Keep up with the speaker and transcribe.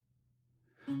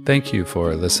Thank you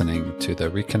for listening to the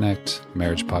Reconnect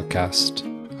Marriage Podcast.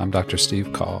 I'm Dr.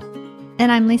 Steve Call.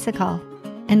 And I'm Lisa Call.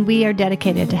 And we are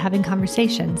dedicated to having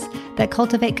conversations that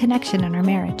cultivate connection in our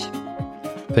marriage.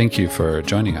 Thank you for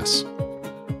joining us.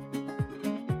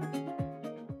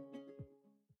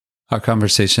 Our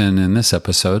conversation in this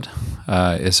episode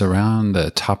is around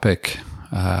the topic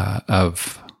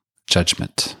of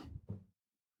judgment.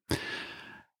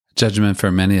 Judgment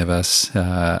for many of us,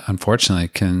 unfortunately,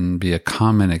 can be a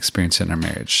common experience in our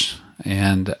marriage.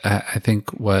 And I think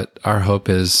what our hope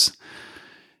is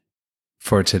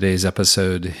for today's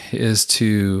episode is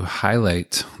to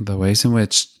highlight the ways in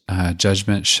which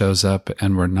judgment shows up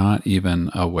and we're not even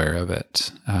aware of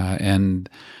it. And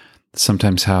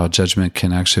sometimes how judgment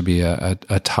can actually be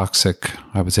a toxic,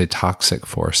 I would say toxic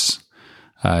force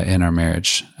in our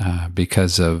marriage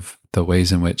because of the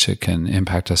ways in which it can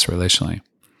impact us relationally.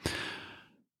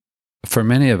 For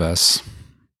many of us,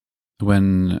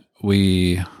 when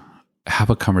we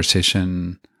have a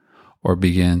conversation or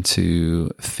begin to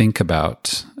think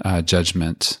about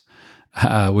judgment,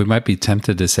 we might be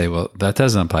tempted to say, well, that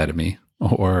doesn't apply to me,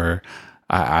 or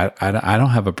I don't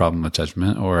have a problem with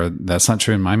judgment, or that's not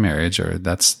true in my marriage, or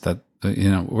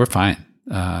we're fine.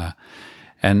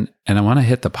 And I want to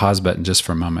hit the pause button just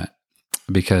for a moment,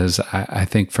 because I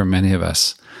think for many of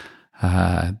us,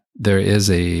 there's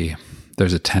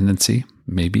a tendency,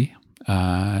 maybe,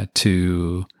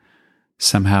 to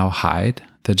somehow hide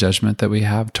the judgment that we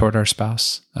have toward our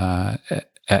spouse,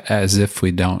 as if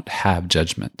we don't have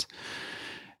judgment.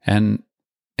 And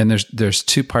there's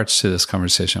two parts to this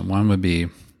conversation. One would be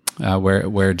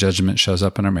where judgment shows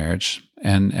up in our marriage,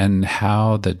 and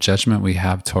how the judgment we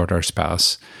have toward our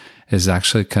spouse is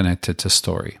actually connected to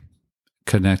story,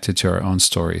 connected to our own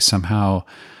story. Somehow,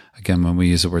 again, when we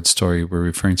use the word story, we're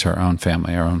referring to our own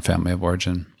family of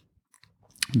origin.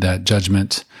 That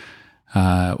judgment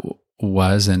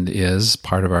was and is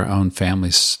part of our own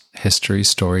family's history,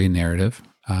 story, narrative,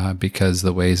 because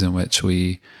the ways in which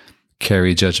we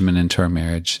carry judgment into our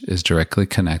marriage is directly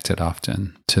connected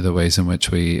often to the ways in which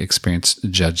we experience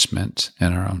judgment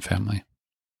in our own family.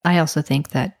 I also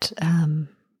think that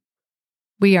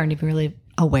we aren't even really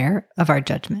aware of our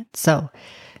judgment. So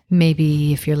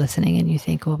maybe if you're listening and you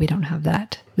think, well, we don't have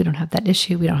that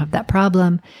issue, we don't have that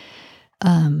problem,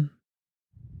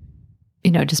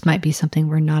 it just might be something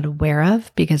we're not aware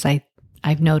of, because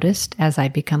I've noticed as I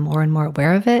become more and more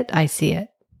aware of it, I see it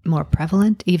more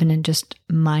prevalent, even in just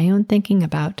my own thinking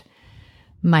about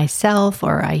myself,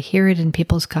 or I hear it in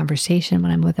people's conversation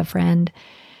when I'm with a friend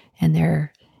and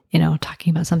they're,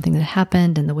 talking about something that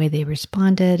happened and the way they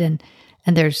responded. And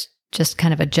there's just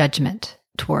kind of a judgment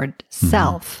toward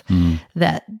self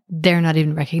that they're not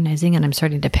even recognizing. And I'm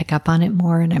starting to pick up on it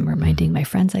more. And I'm reminding my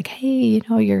friends like, hey,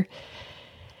 you're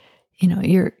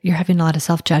having a lot of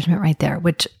self-judgment right there,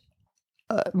 which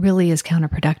really is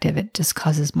counterproductive. It just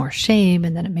causes more shame,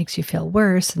 and then it makes you feel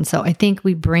worse. And so I think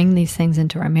we bring these things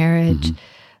into our marriage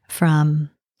from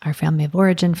our family of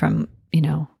origin, from,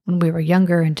 when we were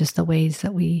younger, and just the ways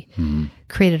that we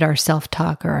created our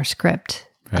self-talk or our script.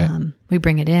 Right. We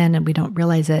bring it in and we don't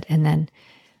realize it. And then,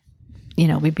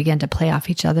 we begin to play off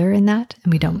each other in that,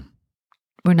 and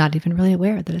we're not even really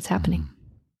aware that it's happening.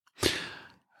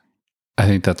 I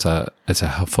think it's a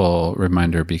helpful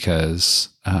reminder, because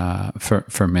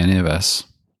for many of us,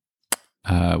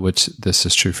 which this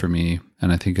is true for me,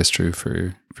 and I think it's true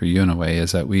for you in a way,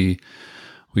 is that we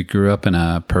grew up in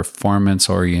a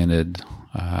performance-oriented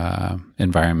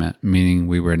environment, meaning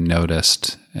we were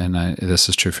noticed, and this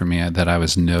is true for me, that I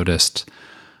was noticed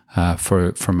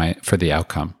for the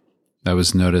outcome. I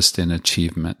was noticed in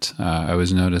achievement. I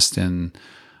was noticed in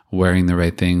wearing the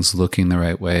right things, looking the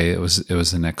right way. It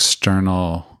was an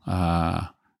external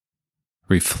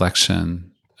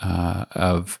reflection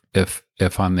of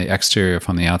if on the exterior, if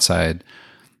on the outside,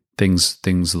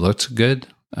 things looked good,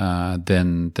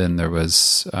 then there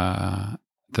was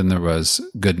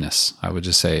goodness. I would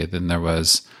just say then there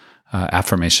was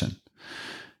affirmation,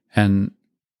 and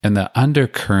the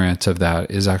undercurrent of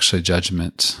that is actually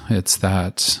judgment. It's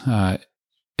that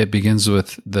it begins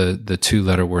with the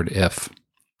 2-letter word if.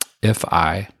 If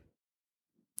I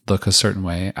look a certain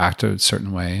way, act a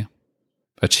certain way,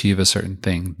 achieve a certain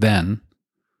thing, then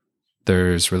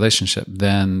there's relationship.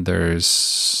 Then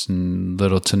there's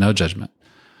little to no judgment.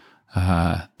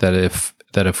 That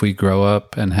if we grow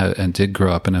up and did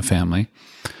grow up in a family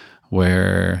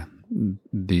where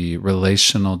the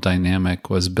relational dynamic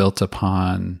was built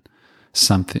upon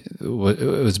something, it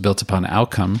was built upon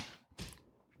outcome,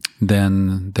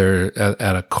 then there,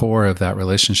 at a core of that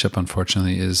relationship,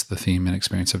 unfortunately, is the theme and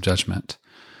experience of judgment.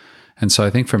 And so I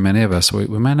think for many of us, we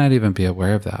might not even be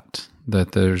aware of that.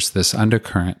 that there's this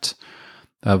undercurrent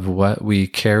of what we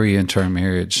carry into our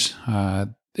marriage.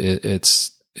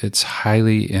 It's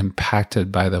highly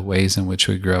impacted by the ways in which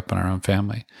we grew up in our own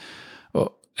family.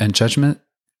 And judgment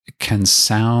can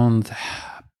sound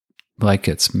like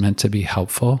it's meant to be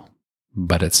helpful,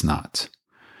 but it's not.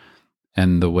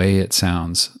 And the way it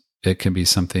sounds, it can be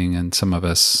something, and some of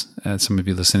us, some of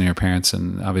you listening to your parents,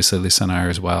 and obviously Lisa and I are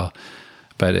as well,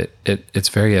 but it's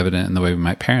very evident in the way we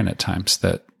might parent at times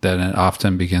that it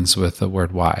often begins with the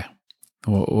word why.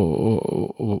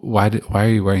 Why are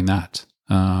you wearing that?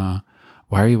 Why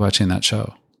are you watching that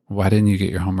show? Why didn't you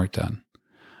get your homework done?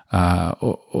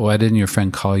 Why didn't your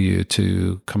friend call you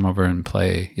to come over and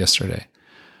play yesterday?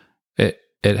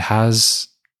 It has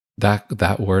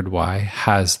that word why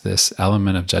has this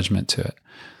element of judgment to it.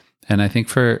 And I think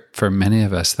for many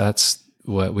of us, that's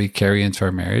what we carry into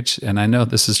our marriage. And I know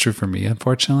this is true for me,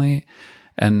 unfortunately.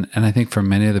 And I think for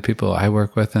many of the people I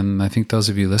work with, and I think those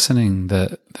of you listening,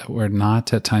 that we're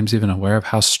not at times even aware of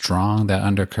how strong that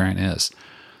undercurrent is.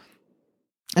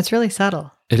 It's really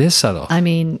subtle. It is subtle. I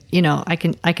mean, I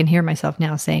can hear myself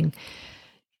now saying,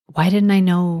 why didn't I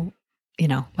know,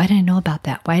 why didn't I know about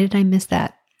that? Why did I miss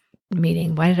that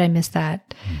meeting? Why did I miss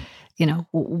that?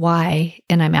 Why?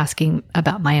 And I'm asking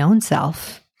about my own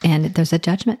self, and there's a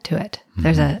judgment to it.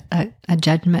 There's a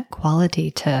judgment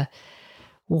quality to,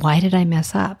 why did I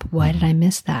mess up? Why did I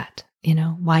miss that?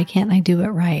 Why can't I do it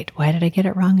right? Why did I get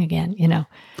it wrong again?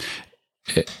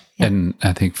 And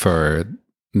I think for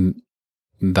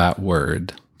that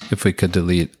word, if we could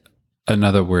delete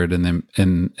another word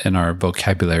in our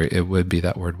vocabulary, it would be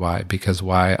that word why, because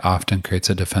why often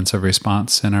creates a defensive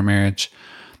response in our marriage.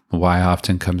 Why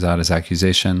often comes out as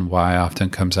accusation. Why often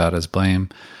comes out as blame.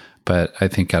 But I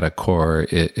think at a core,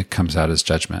 it comes out as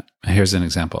judgment. Here's an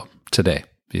example. Today,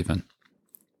 even.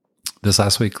 This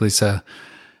last week, Lisa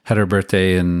had her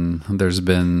birthday, and there's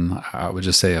been, I would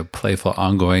just say, a playful,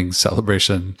 ongoing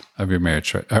celebration of your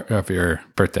marriage, of your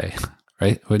birthday,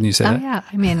 right? Wouldn't you say that? Oh, yeah.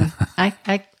 I mean, I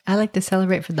like to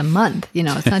celebrate for the month.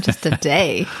 It's not just a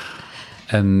day.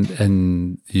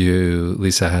 And you,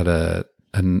 Lisa, had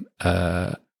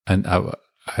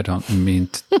I don't mean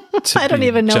to I don't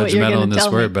even know what you're going to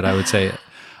tell me. But I would say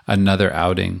another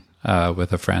outing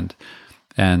with a friend.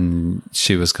 And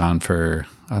she was gone for,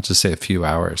 I'll just say, a few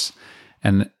hours.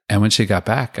 And when she got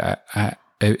back,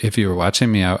 if you were watching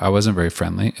me, I wasn't very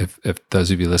friendly. If those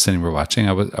of you listening were watching,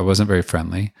 I wasn't very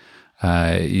friendly.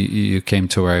 You came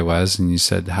to where I was and you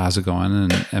said, "How's it going?"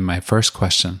 And my first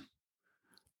question,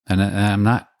 and I'm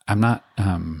not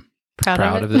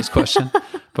proud of this question,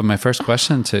 but my first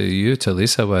question to you, to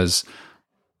Lisa, was,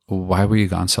 "Why were you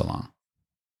gone so long?"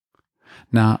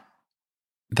 Now,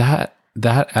 that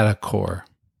at a core,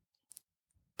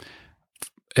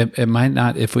 it might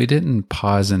not, if we didn't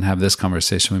pause and have this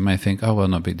conversation, we might think, oh, well,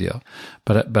 no big deal.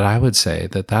 But I would say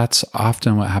that that's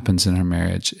often what happens in our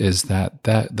marriage, is that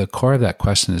the core of that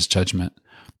question is judgment.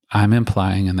 I'm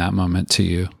implying in that moment to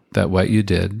you that what you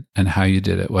did and how you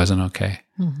did it wasn't okay.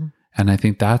 Mm-hmm. And I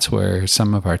think that's where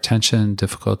some of our tension,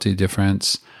 difficulty,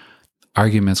 difference,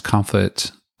 arguments,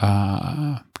 conflict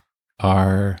are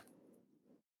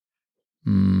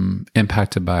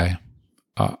impacted by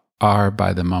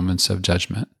the moments of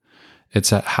judgment. It's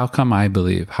that, how come I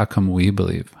believe, how come we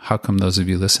believe, how come those of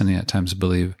you listening at times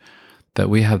believe that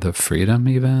we have the freedom,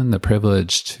 even the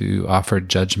privilege, to offer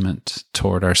judgment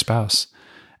toward our spouse,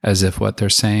 as if what they're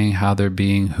saying, how they're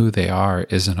being, who they are,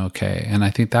 isn't okay. And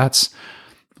I think that's,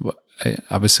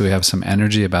 obviously we have some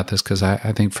energy about this, because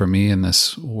I think for me, in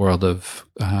this world of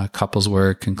couples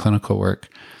work and clinical work,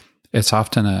 it's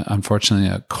often, unfortunately,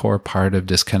 a core part of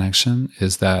disconnection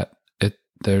is that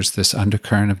there's this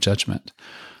undercurrent of judgment,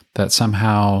 that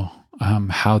somehow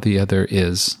how the other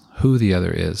is, who the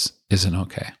other is, isn't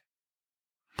okay.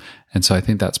 And so I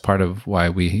think that's part of why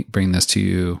we bring this to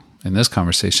you in this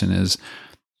conversation is,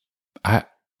 I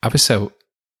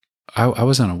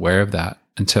wasn't aware of that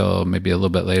until maybe a little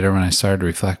bit later, when I started to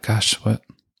reflect, gosh, what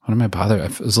am I bothered? I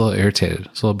was a little irritated,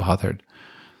 I was a little bothered.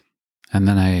 And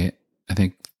then I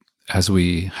think as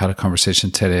we had a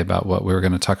conversation today about what we were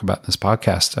going to talk about in this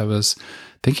podcast, I was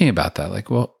thinking about that. Like,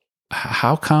 well,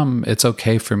 how come it's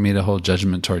okay for me to hold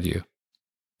judgment toward you?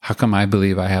 How come I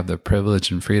believe I have the privilege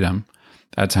and freedom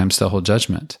at times to hold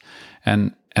judgment?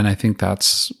 And I think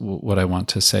that's what I want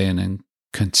to say and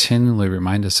continually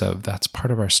remind us of. That's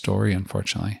part of our story,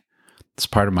 unfortunately. It's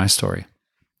part of my story.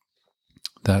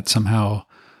 That somehow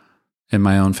in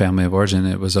my own family of origin,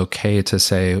 it was okay to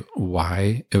say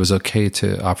why. It was okay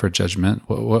to offer judgment.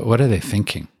 What are they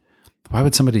thinking? Why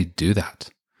would somebody do that?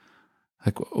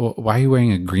 Like, why are you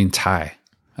wearing a green tie?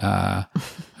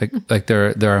 Like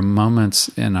there are moments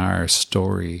in our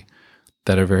story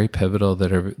that are very pivotal,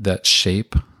 that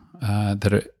shape,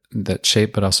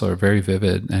 but also are very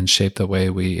vivid and shape the way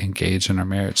we engage in our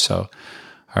marriage. So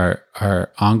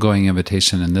our ongoing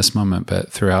invitation in this moment,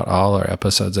 but throughout all our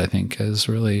episodes, I think, is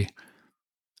really,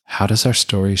 how does our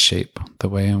story shape the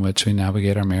way in which we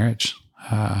navigate our marriage?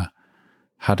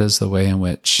 How does the way in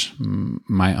which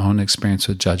my own experience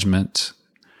with judgment,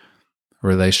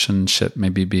 relationship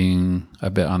maybe being a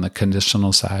bit on the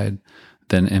conditional side,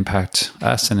 then impact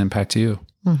us and impact you?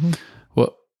 Mm-hmm.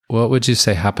 What would you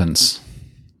say happens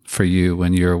for you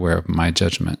when you're aware of my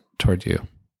judgment toward you?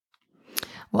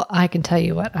 Well, I can tell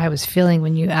you what I was feeling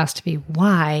when you asked me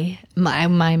why. My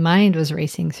mind was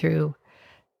racing through,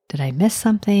 did I miss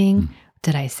something?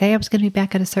 Did I say I was going to be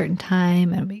back at a certain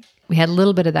time? And we had a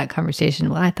little bit of that conversation.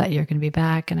 Well, I thought you were going to be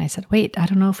back. And I said, wait, I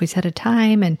don't know if we set a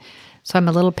time. And so I'm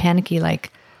a little panicky,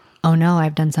 like, oh no,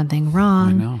 I've done something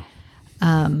wrong.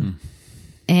 I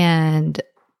know.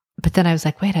 But then I was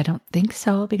like, wait, I don't think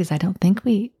so, because I don't think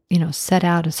we, set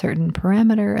out a certain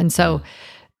parameter. And so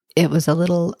it was a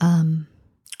little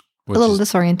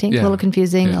disorienting, a little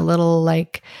confusing, a little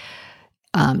like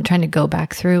trying to go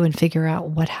back through and figure out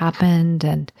what happened.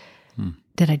 And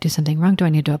did I do something wrong? Do I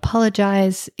need to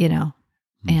apologize?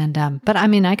 And, but I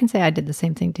mean, I can say I did the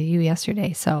same thing to you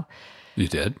yesterday. So you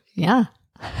did? Yeah.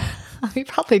 We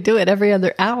probably do it every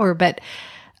other hour, but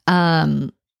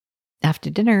after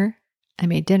dinner, I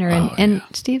made dinner and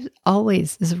Steve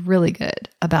always is really good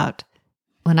about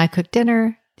when I cook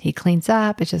dinner, he cleans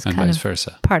up. It's just and kind vice of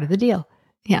versa. Part of the deal.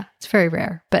 Yeah. It's very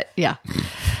rare, but yeah.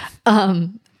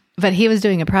 But he was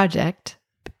doing a project,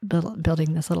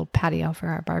 building this little patio for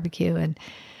our barbecue. And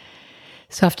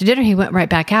so after dinner, he went right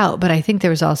back out. But I think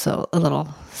there was also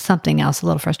something else, a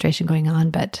little frustration going on.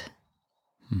 But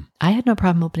I had no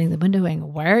problem opening the window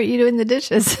going, why aren't you doing the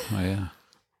dishes? Oh, yeah.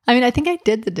 I mean, I think I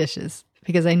did the dishes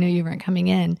because I knew you weren't coming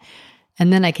in.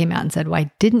 And then I came out and said,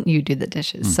 why didn't you do the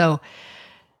dishes? So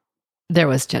there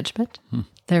was judgment.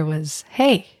 There was,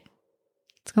 hey,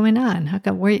 what's going on? How'd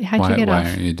you get off? Why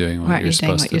aren't you doing what you're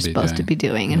supposed to be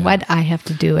doing? And why'd I have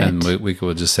to do it? And we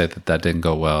could just say that didn't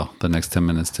go well. The next 10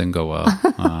 minutes didn't go well.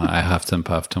 I huffed and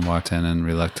puffed and walked in and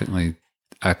reluctantly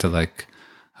acted like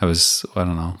I was,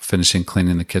 finishing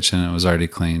cleaning the kitchen. It was already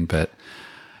clean. But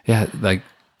yeah,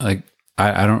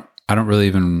 I don't really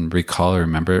even recall or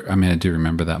remember. I mean, I do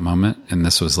remember that moment, and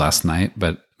this was last night,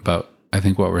 but I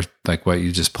think what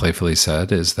you just playfully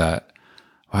said is that,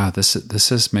 wow, this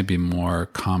is maybe more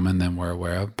common than we're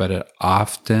aware of, but it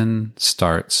often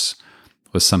starts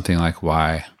with something like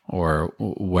why or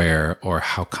where or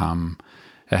how come.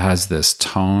 It has this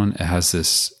tone. It has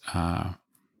this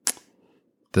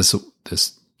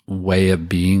this way of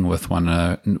being with one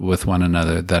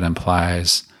another that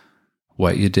implies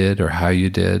what you did or how you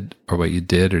did or what you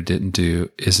did or didn't do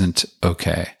isn't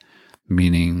okay,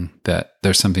 meaning that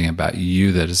there's something about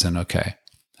you that isn't okay.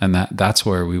 And that's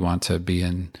where we want to be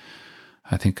in,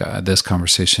 I think, this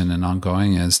conversation and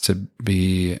ongoing, is to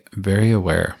be very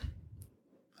aware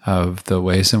of the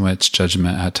ways in which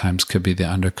judgment at times could be the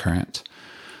undercurrent.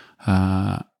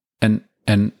 And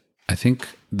I think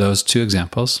those two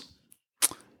examples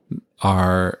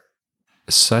are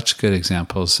such good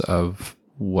examples of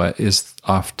what is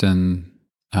often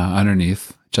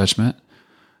underneath judgment.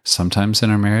 Sometimes in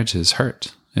our marriage is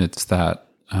hurt. It's that,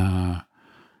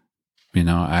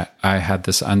 I had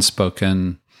this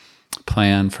unspoken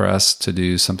plan for us to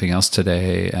do something else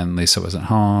today, and Lisa wasn't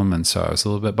home. And so I was a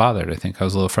little bit bothered. I think I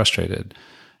was a little frustrated.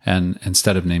 And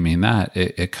instead of naming that,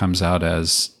 it comes out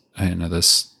as,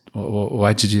 this,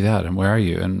 why'd you do that? And where are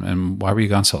you? And why were you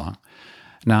gone so long?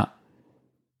 Now,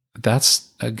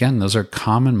 those are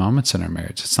common moments in our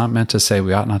marriage. It's not meant to say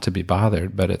we ought not to be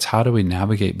bothered, but it's how do we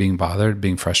navigate being bothered,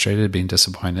 being frustrated, being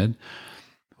disappointed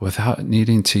without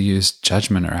needing to use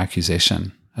judgment or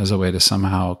accusation as a way to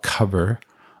somehow cover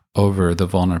over the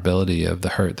vulnerability of the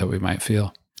hurt that we might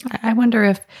feel. I wonder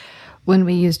if when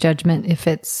we use judgment, if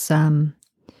it's, I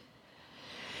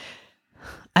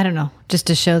don't know, just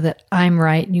to show that I'm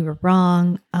right and you were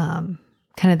wrong, kind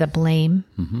of the blame,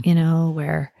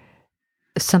 where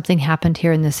something happened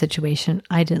here in this situation.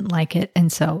 I didn't like it.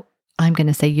 And so I'm going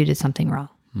to say you did something wrong.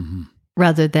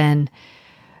 Rather than,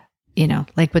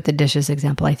 like with the dishes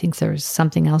example, I think there's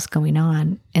something else going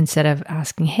on instead of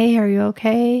asking, hey, are you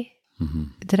okay?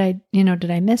 Did I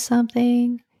miss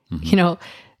something?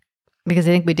 Because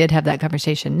I think we did have that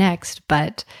conversation next,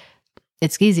 but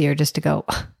it's easier just to go,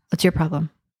 what's your problem?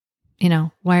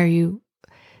 Why are you?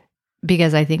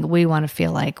 Because I think we want to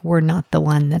feel like we're not the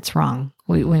one that's wrong.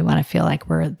 We want to feel like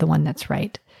we're the one that's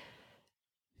right.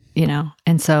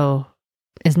 And so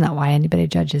isn't that why anybody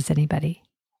judges anybody?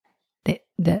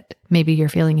 That maybe you're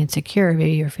feeling insecure,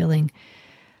 maybe you're feeling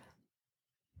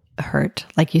hurt,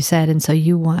 like you said, and so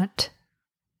you want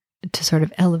to sort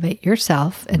of elevate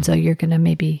yourself, and so you're going to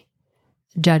maybe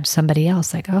judge somebody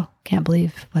else, like, oh, can't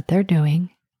believe what they're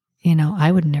doing.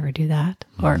 I would never do that.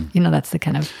 Or, that's the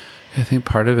kind of... I think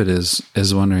part of it is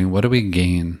wondering, what do we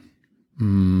gain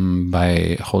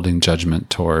by holding judgment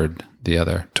toward the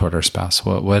other, toward our spouse?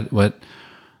 What's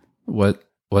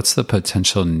the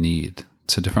potential need?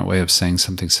 It's a different way of saying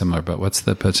something similar, but what's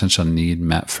the potential need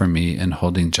met for me in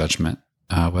holding judgment?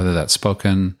 Whether that's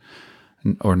spoken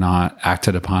or not,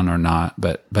 acted upon or not,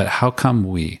 but how come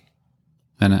we,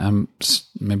 and I'm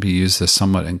maybe use this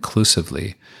somewhat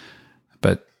inclusively,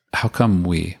 but how come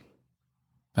we,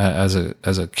 as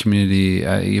a community,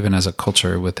 even as a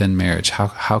culture within marriage,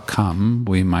 how come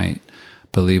we might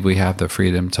believe we have the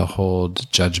freedom to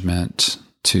hold judgment,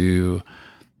 to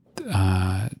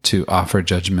offer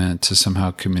judgment, to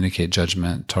somehow communicate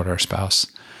judgment toward our spouse?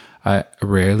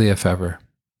 Rarely, if ever,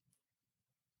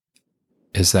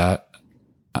 is that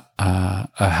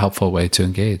a helpful way to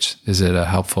engage? Is it a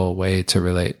helpful way to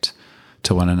relate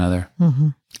to one another? Mm-hmm.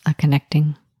 A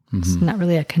connecting. It's not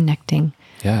really a connecting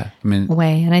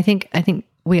way. And I think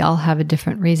we all have a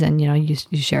different reason. You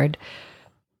shared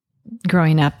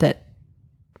growing up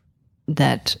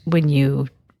that when you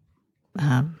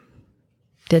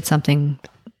did something,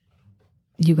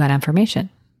 you got affirmation,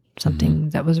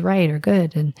 something that was right or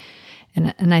good.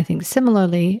 And I think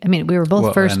similarly, we were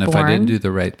both firstborn. And if I didn't do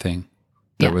the right thing,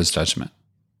 there was judgment.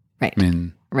 Right.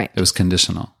 Right. It was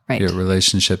conditional. Right. Your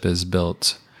relationship is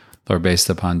built or based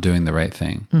upon doing the right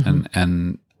thing.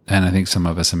 And I think some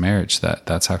of us in marriage,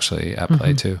 that's actually at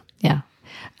play too. Yeah.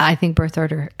 I think birth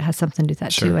order has something to do with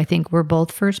that too. I think we're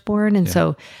both firstborn. And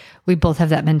so we both have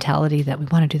that mentality that we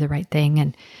want to do the right thing.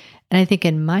 And I think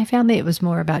in my family, it was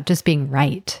more about just being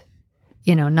right,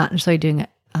 not necessarily doing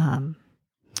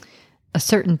a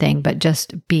certain thing, but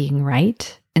just being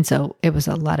right. And so it was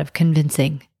a lot of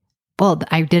convincing. Well,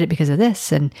 I did it because of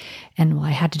this, and well,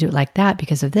 I had to do it like that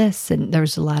because of this. And there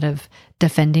was a lot of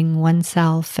defending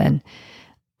oneself, and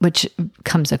which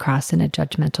comes across in a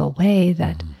judgmental way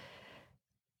that,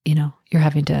 you're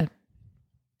having to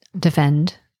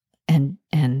defend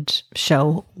and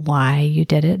show why you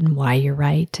did it and why you're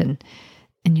right. And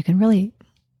you can really,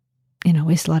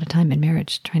 waste a lot of time in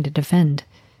marriage trying to defend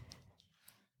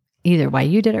either why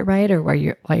you did it right or why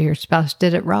your spouse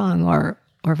did it wrong or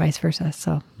vice versa.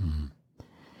 So it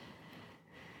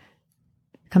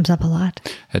comes up a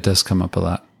lot. It does come up a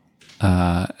lot.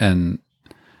 And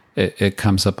it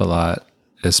comes up a lot,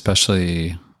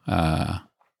 especially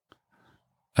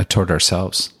toward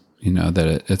ourselves.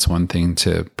 That it's one thing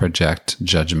to project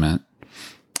judgment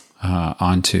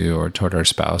onto or toward our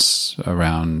spouse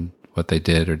around what they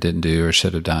did or didn't do or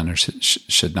should have done or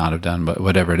should not have done, but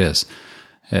whatever it is.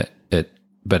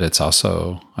 But it's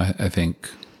also, I think,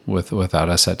 without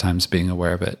us at times being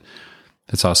aware of it,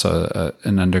 it's also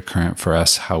an undercurrent for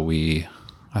us how we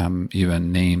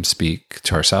even speak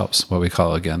to ourselves, what we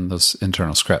call, again, those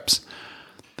internal scripts.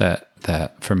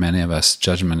 That for many of us,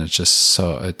 judgment is just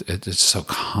it's so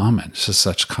common. It's just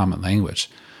such common language.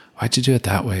 Why'd you do it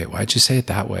that way? Why'd you say it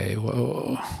that way?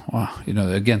 Whoa.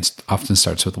 Again, often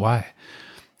starts with why.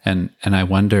 And I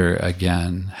wonder,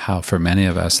 again, how for many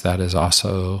of us that is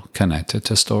also connected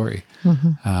to story,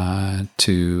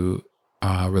 to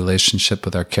relationship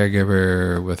with our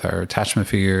caregiver, with our attachment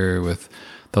figure, with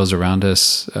those around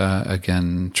us,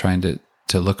 again, trying to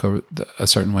look a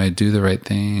certain way, do the right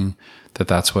thing,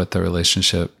 that's what the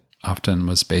relationship often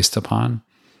was based upon.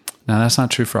 Now, that's not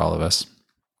true for all of us.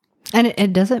 And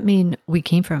it doesn't mean we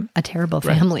came from a terrible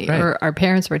family or our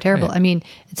parents were terrible. Right.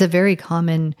 It's a very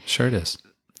common... Sure it is.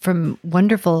 From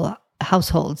wonderful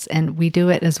households, and we do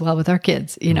it as well with our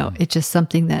kids. It's just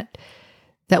something that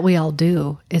we all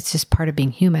do. It's just part of being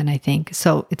human, I think.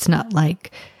 So it's not like,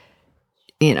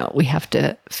 we have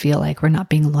to feel like we're not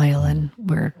being loyal and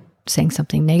we're saying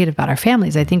something negative about our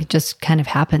families. I think it just kind of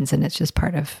happens, and it's just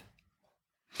part of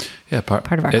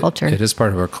part of our culture. It is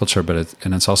part of our culture, but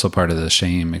it's also part of the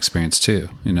shame experience too.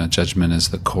 Judgment is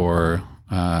the core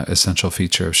essential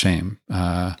feature of shame.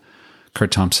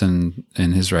 Kurt Thompson,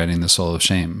 in his writing "The Soul of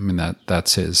Shame,"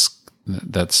 that's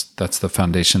the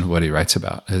foundation of what he writes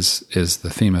about. Is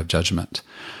the theme of judgment,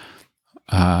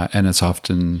 and it's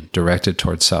often directed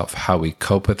towards self. How we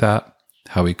cope with that,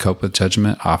 how we cope with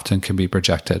judgment, often can be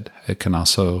projected. It can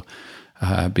also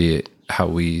be how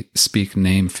we speak,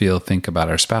 name, feel, think about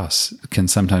our spouse. It can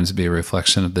sometimes be a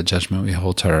reflection of the judgment we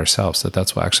hold toward ourselves.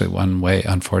 That's actually one way.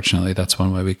 Unfortunately, that's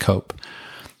one way we cope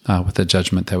with the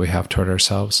judgment that we have toward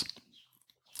ourselves.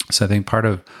 So I think part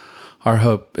of our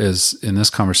hope is in this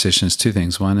conversation is two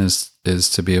things. One is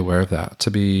to be aware of that,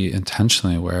 to be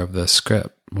intentionally aware of the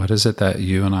script. What is it that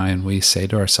you and I and we say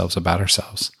to ourselves about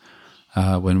ourselves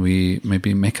when we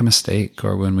maybe make a mistake,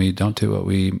 or when we don't do what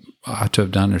we ought to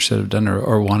have done or should have done,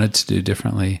 or wanted to do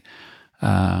differently?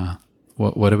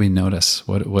 What do we notice?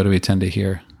 What do we tend to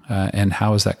hear? And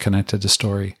how is that connected to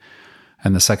story?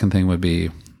 And the second thing would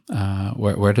be,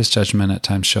 where does judgment at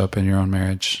times show up in your own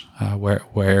marriage?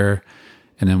 Where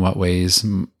and in what ways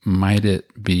might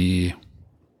it be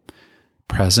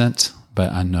present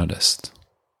but unnoticed?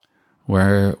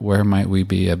 Where might we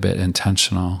be a bit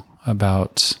intentional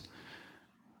about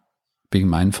being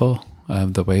mindful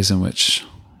of the ways in which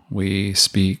we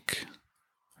speak,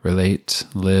 relate,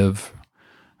 live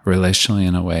relationally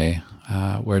in a way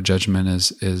where judgment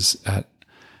is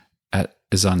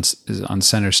on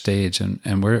center stage,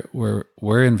 and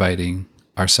we're inviting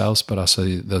ourselves, but also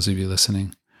those of you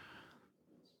listening,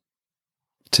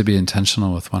 to be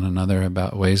intentional with one another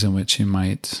about ways in which you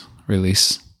might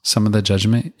release some of the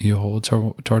judgment you hold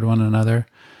toward one another.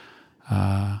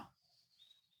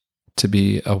 To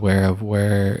be aware of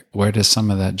where does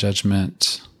some of that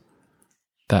judgment,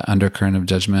 that undercurrent of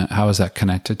judgment, how is that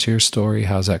connected to your story?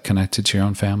 How is that connected to your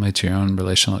own family, to your own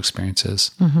relational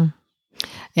experiences? Mm-hmm.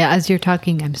 Yeah, as you're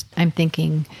talking, I'm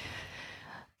thinking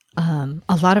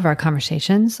a lot of our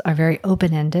conversations are very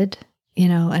open-ended,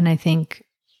 and I think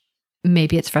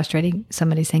maybe it's frustrating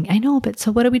somebody saying, I know, but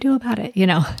so what do we do about it?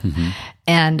 Mm-hmm.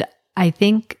 And I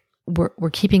think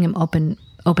we're keeping them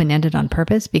open-ended on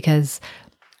purpose, because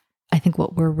I think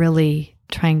what we're really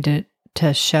trying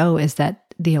to show is that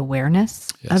the awareness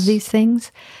of these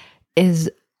things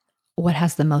is what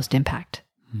has the most impact.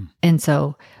 And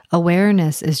so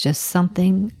awareness is just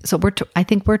something. So I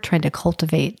think we're trying to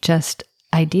cultivate just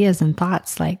ideas and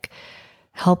thoughts, like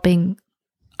helping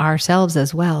ourselves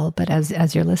as well. But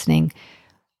as you're listening,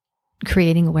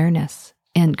 creating awareness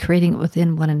and creating it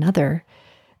within one another.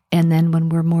 And then when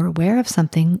we're more aware of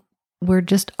something, we're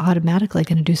just automatically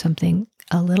going to do something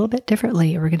a little bit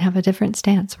differently. We're going to have a different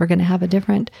stance. We're going to have a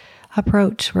different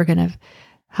approach. We're going to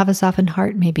have a softened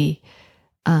heart, maybe,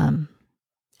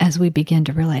 as we begin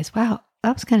to realize, wow,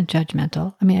 that was kind of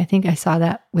judgmental. I mean, I think I saw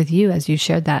that with you as you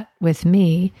shared that with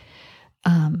me.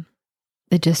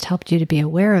 It just helped you to be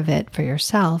aware of it for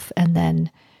yourself. And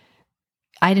then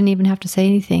I didn't even have to say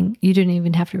anything. You didn't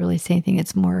even have to really say anything.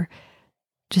 It's more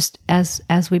just as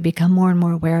we become more and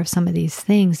more aware of some of these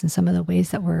things and some of the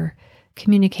ways that we're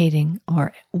communicating,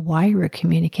 or why we're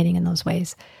communicating in those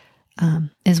ways,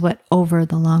 is what over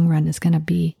the long run is going to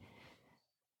be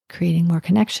creating more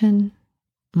connection,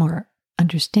 more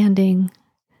understanding,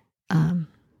 in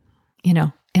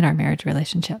our marriage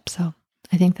relationship. So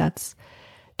I think I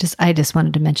just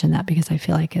wanted to mention that, because I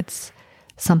feel like it's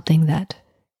something that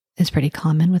is pretty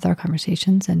common with our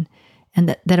conversations, and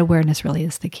that awareness really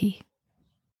is the key.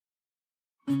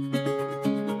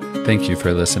 Thank you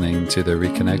for listening to the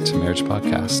Reconnect Marriage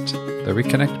Podcast. The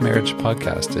Reconnect Marriage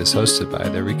Podcast is hosted by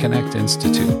the Reconnect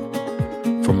Institute.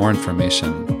 For more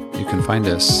information, you can find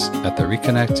us at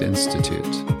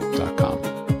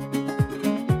thereconnectinstitute.com.